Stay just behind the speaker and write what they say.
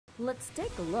Let's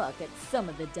take a look at some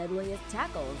of the deadliest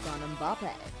tackles on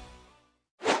Mbappe.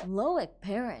 Loic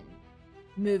Perrin.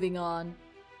 Moving on,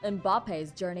 Mbappe's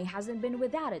journey hasn't been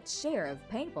without its share of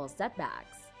painful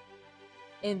setbacks.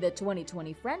 In the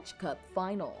 2020 French Cup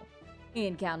final, he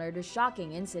encountered a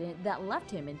shocking incident that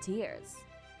left him in tears.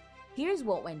 Here's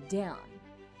what went down.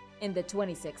 In the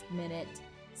 26th minute,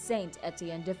 Saint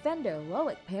Etienne defender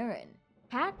Loic Perrin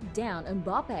hacked down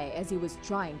Mbappe as he was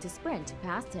trying to sprint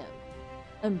past him.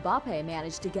 Mbappe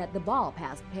managed to get the ball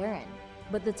past Perrin,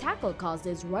 but the tackle caused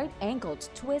his right ankle to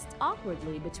twist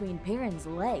awkwardly between Perrin's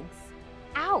legs.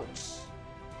 Ouch!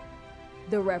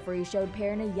 The referee showed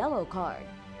Perrin a yellow card,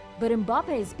 but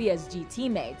Mbappe's PSG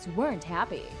teammates weren't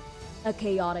happy. A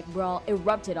chaotic brawl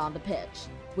erupted on the pitch,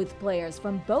 with players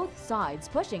from both sides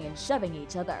pushing and shoving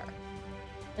each other.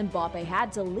 Mbappe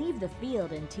had to leave the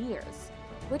field in tears,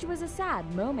 which was a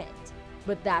sad moment,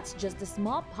 but that's just a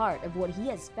small part of what he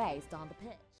has faced on the pitch.